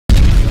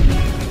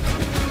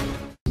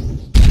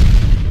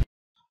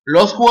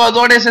Los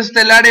jugadores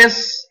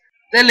estelares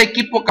del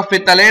equipo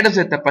Cafetaleros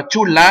de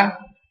Tapachula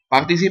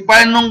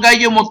participaron en un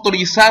gallo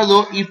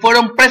motorizado y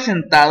fueron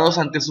presentados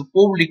ante su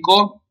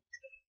público,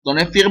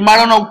 donde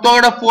firmaron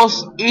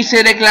autógrafos y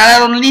se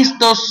declararon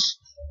listos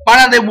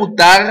para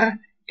debutar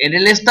en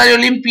el estadio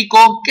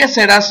olímpico, que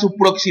será su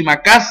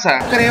próxima casa.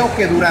 Creo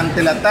que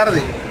durante la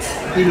tarde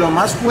y lo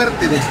más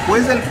fuerte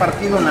después del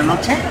partido en la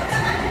noche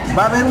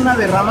va a haber una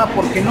derrama,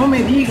 porque no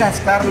me digas,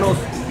 Carlos,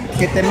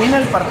 que termina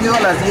el partido a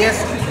las 10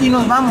 y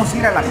nos vamos a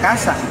ir a la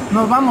casa,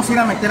 nos vamos a ir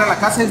a meter a la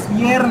casa, es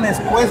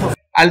viernes pues.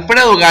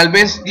 Alfredo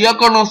Gálvez dio a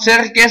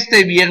conocer que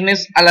este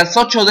viernes a las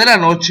 8 de la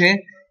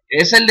noche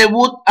es el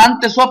debut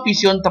ante su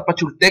afición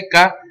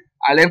tapachulteca,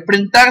 al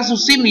enfrentar a su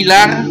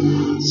similar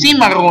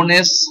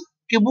Cimarrones,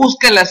 que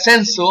busca el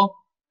ascenso,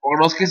 por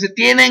los que se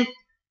tienen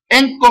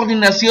en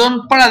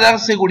coordinación para dar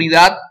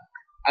seguridad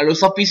a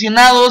los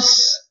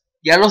aficionados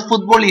y a los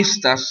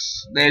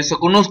futbolistas. De eso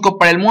conozco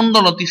para el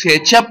mundo, noticia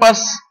de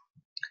Chiapas,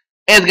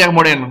 Edgar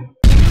Moreno.